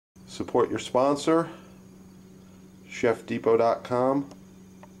Support your sponsor, chefdepot.com.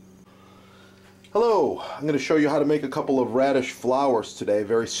 Hello, I'm going to show you how to make a couple of radish flowers today.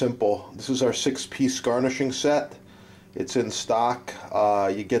 Very simple. This is our 6-piece garnishing set. It's in stock.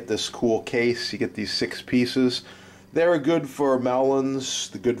 You get this cool case. You get these 6 pieces. They're good for melons.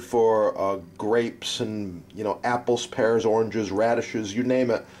 They're good for grapes and apples, pears, oranges, radishes, you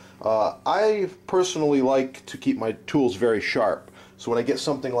name it. I personally like to keep my tools very sharp. So when I get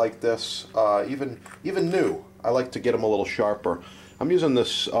something like this, even new, I like to get them a little sharper. I'm using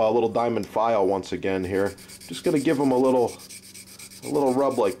this little diamond file once again here. Just going to give them a little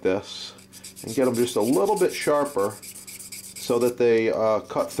rub like this and get them just a little bit sharper so that they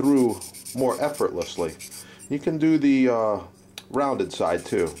cut through more effortlessly. You can do the rounded side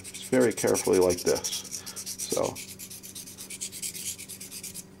too, just very carefully like this. So,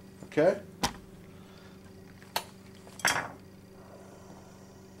 okay.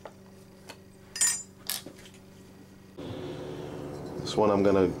 This one I'm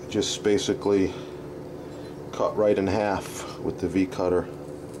going to just basically cut right in half with the V cutter.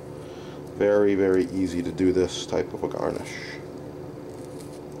 Very, very easy to do this type of a garnish,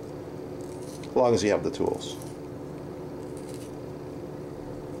 as long as you have the tools.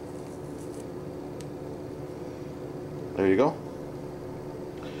 There you go.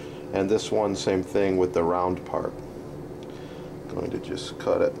 And this one, same thing with the round part. Going to just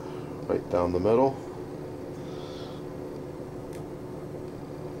cut it right down the middle.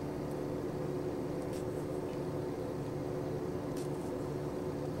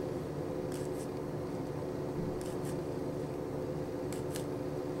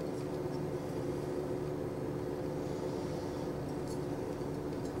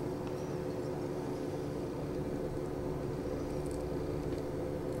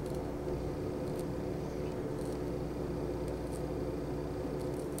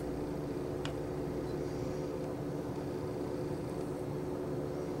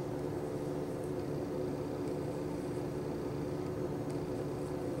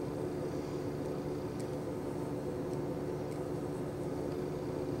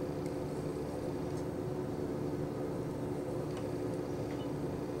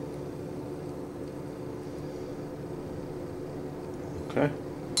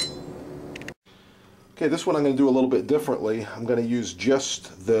 Okay, this one I'm going to do a little bit differently. I'm going to use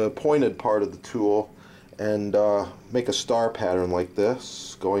just the pointed part of the tool and make a star pattern like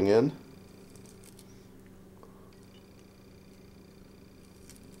this going in.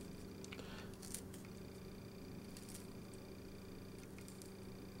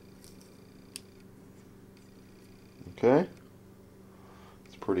 Okay,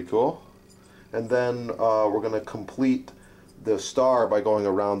 it's pretty cool. And then we're going to complete the star by going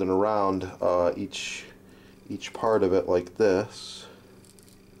around and around each part of it like this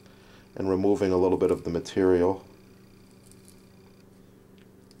and removing a little bit of the material.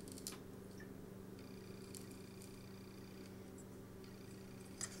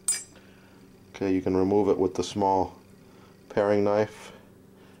 Okay, you can remove it with the small paring knife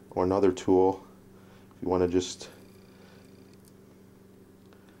or another tool if you want to just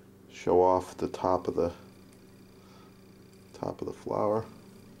show off the top of the flower.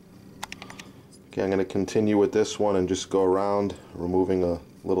 Okay, I'm going to continue with this one and just go around, removing a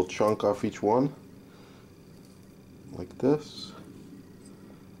little chunk off each one, like this.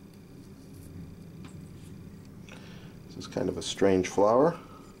 This is kind of a strange flower.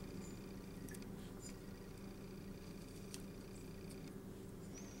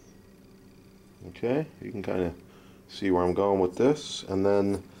 Okay, you can kind of see where I'm going with this. And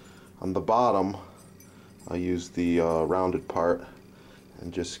then on the bottom, I use the rounded part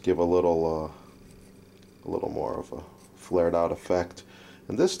and just give a little more of a flared out effect.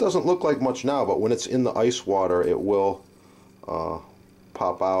 And this doesn't look like much now, but when it's in the ice water it will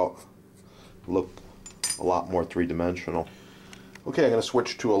pop out, look a lot more three-dimensional. Okay, I'm going to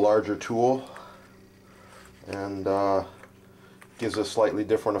switch to a larger tool, and gives a slightly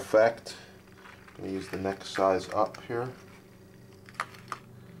different effect. I'm going to use the next size up here.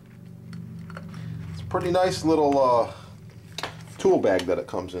 It's a pretty nice little tool bag that it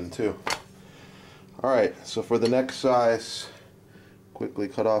comes in too. Alright, so for the next size, quickly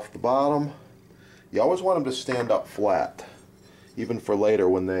cut off the bottom. You always want them to stand up flat, even for later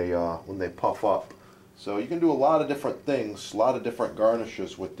when they puff up. So you can do a lot of different things, a lot of different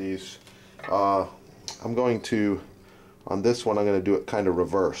garnishes with these. I'm going to, on this one, I'm going to do it kind of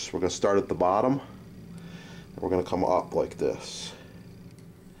reverse. We're going to start at the bottom, and we're going to come up like this,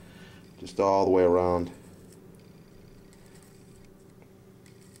 just all the way around.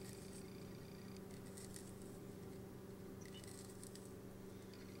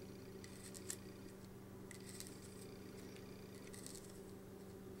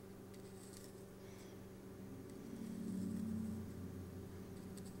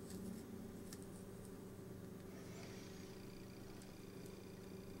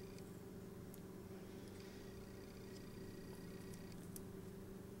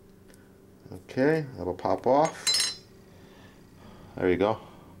 Okay, that'll pop off. There you go.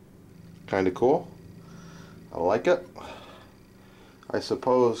 Kind of cool. I like it. I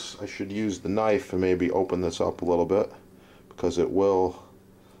suppose I should use the knife and maybe open this up a little bit, because it will,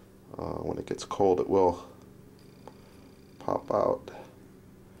 when it gets cold, it will pop out.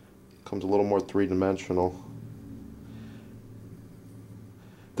 Comes a little more three-dimensional.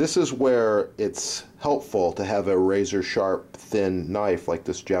 This is where it's helpful to have a razor sharp, thin knife like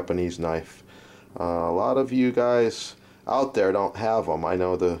this Japanese knife. A lot of you guys out there don't have them. I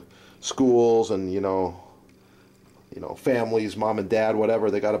know the schools and you know families, mom and dad,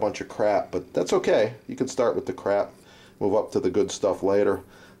 whatever, they got a bunch of crap, but that's okay. You can start with the crap, move up to the good stuff later.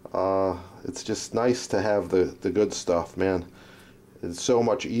 It's just nice to have the good stuff, man. It's so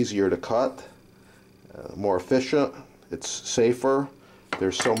much easier to cut, more efficient, it's safer.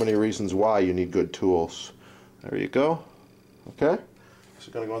 There's so many reasons why you need good tools. There you go. Okay,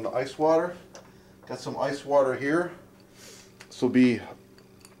 so going to go in the ice water. Got some ice water here. This will be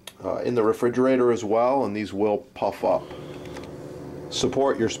in the refrigerator as well, and these will puff up.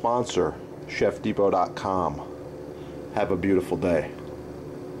 Support your sponsor, chefdepot.com. Have a beautiful day.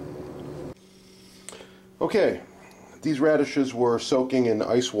 Okay, these radishes were soaking in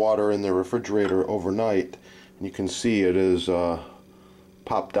ice water in the refrigerator overnight, and you can see it is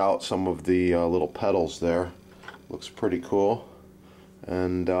popped out some of the little petals there. Looks pretty cool.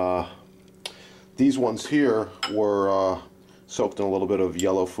 And these ones here were soaked in a little bit of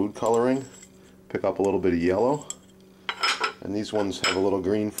yellow food coloring. Pick up a little bit of yellow. And these ones have a little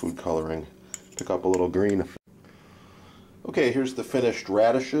green food coloring. Pick up a little green. Okay, here's the finished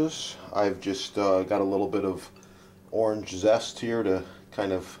radishes. I've just got a little bit of orange zest here to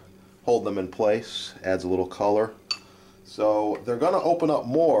kind of hold them in place. Adds a little color. So they're going to open up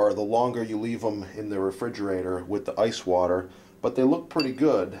more the longer you leave them in the refrigerator with the ice water, but they look pretty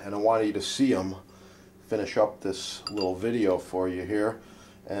good, and I wanted you to see them. Finish up this little video for you here,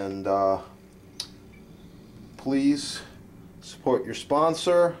 and please support your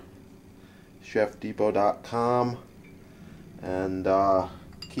sponsor, chefdepot.com, and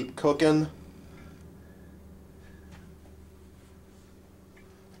keep cooking.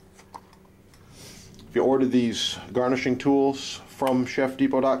 If you order these garnishing tools from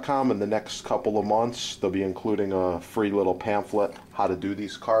chefdepot.com in the next couple of months, they'll be including a free little pamphlet how to do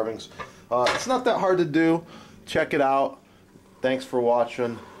these carvings. It's not that hard to do. Check it out. Thanks for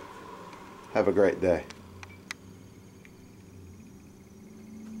watching. Have a great day.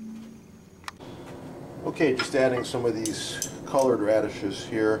 Okay, just adding some of these colored radishes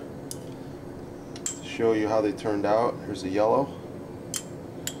here to show you how they turned out. Here's the yellow.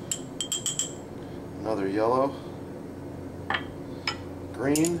 Another yellow,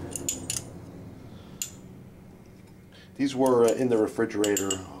 green. These were in the refrigerator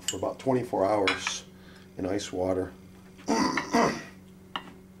for about 24 hours in ice water.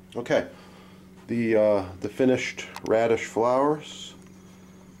 Okay, the finished radish flowers.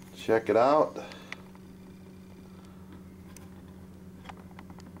 Check it out.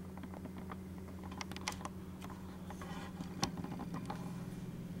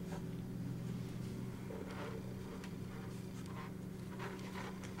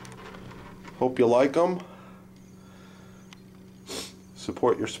 Hope you like them.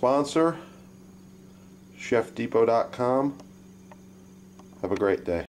 Support your sponsor, chefdepot.com. Have a great day.